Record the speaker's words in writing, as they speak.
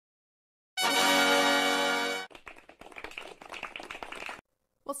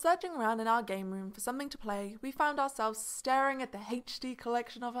While searching around in our game room for something to play, we found ourselves staring at the HD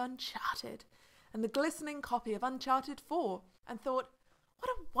collection of Uncharted and the glistening copy of Uncharted 4 and thought, what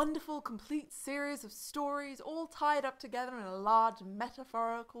a wonderful complete series of stories all tied up together in a large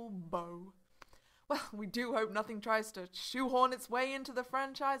metaphorical bow. Well, we do hope nothing tries to shoehorn its way into the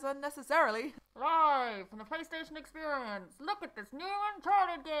franchise unnecessarily. Live from the PlayStation Experience, look at this new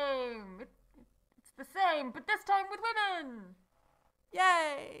Uncharted game! It's the same, but this time with women!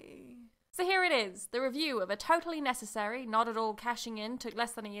 Yay! So here it is, the review of a totally necessary, not at all cashing in, took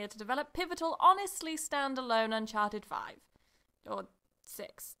less than a year to develop, pivotal, honestly standalone Uncharted 5. Or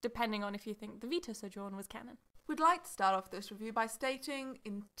 6, depending on if you think the Vita sojourn was canon. We'd like to start off this review by stating,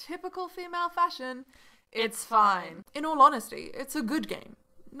 in typical female fashion, it's fine. In all honesty, it's a good game.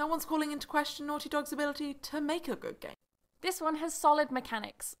 No one's calling into question Naughty Dog's ability to make a good game. This one has solid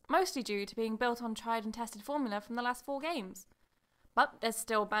mechanics, mostly due to being built on tried and tested formula from the last 4 games. But there's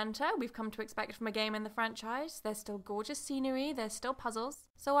still banter we've come to expect from a game in the franchise, there's still gorgeous scenery, there's still puzzles,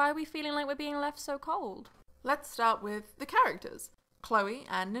 so why are we feeling like we're being left so cold? Let's start with the characters, Chloe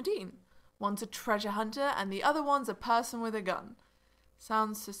and Nadine. One's a treasure hunter and the other one's a person with a gun.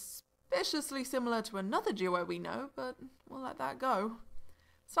 Sounds suspiciously similar to another duo we know, but we'll let that go.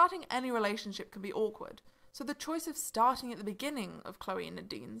 Starting any relationship can be awkward, so the choice of starting at the beginning of Chloe and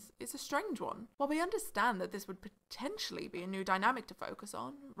Nadine's is a strange one. While we understand that this would potentially be a new dynamic to focus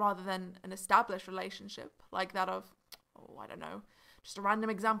on, rather than an established relationship, like that of, I don't know, just a random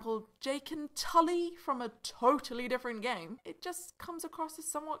example, Jake and Tully from a totally different game, it just comes across as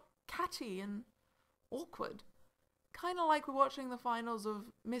somewhat catty and awkward. Kinda like we're watching the finals of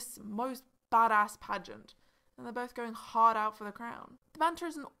Miss Most Badass Pageant, and they're both going hard out for the crown. The banter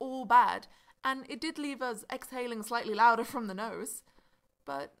isn't all bad, and it did leave us exhaling slightly louder from the nose,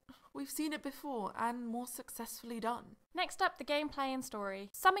 but we've seen it before and more successfully done. Next up, the gameplay and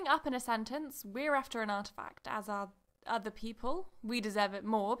story. Summing up in a sentence, we're after an artifact, as are other people. We deserve it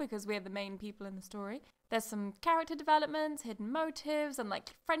more because we're the main people in the story. There's some character developments, hidden motives,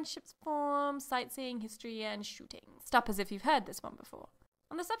 unlikely friendships form, sightseeing, history, and shooting. Stop as if you've heard this one before.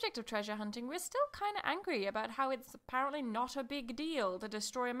 On the subject of treasure hunting, we're still kind of angry about how it's apparently not a big deal to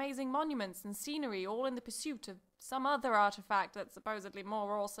destroy amazing monuments and scenery all in the pursuit of some other artifact that's supposedly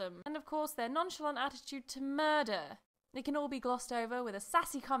more awesome. And of course, their nonchalant attitude to murder. It can all be glossed over with a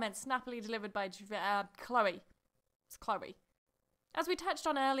sassy comment snappily delivered by Chloe. It's Chloe. As we touched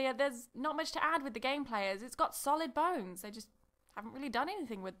on earlier, there's not much to add with the gameplayers. It's got solid bones. They just haven't really done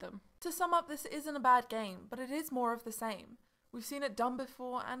anything with them. To sum up, this isn't a bad game, but it is more of the same. We've seen it done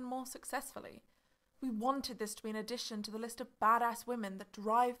before and more successfully. We wanted this to be an addition to the list of badass women that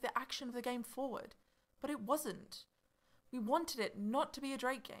drive the action of the game forward, but it wasn't. We wanted it not to be a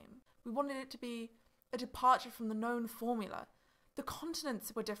Drake game. We wanted it to be a departure from the known formula. The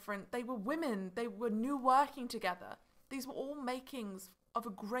continents were different, they were women, they were new working together. These were all makings of a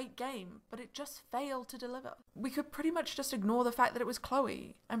great game, but it just failed to deliver. We could pretty much just ignore the fact that it was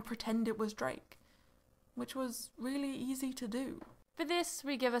Chloe and pretend it was Drake, which was really easy to do. For this,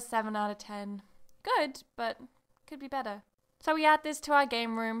 we give a 7 out of 10. Good, but could be better. So we add this to our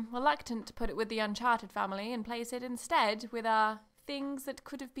game room, reluctant to put it with the Uncharted family, and place it instead with our things that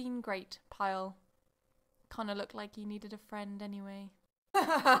could have been great pile. Kinda looked like he needed a friend anyway.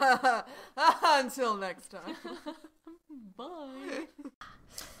 Until next time. Bye.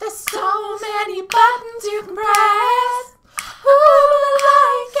 There's so many buttons you can press.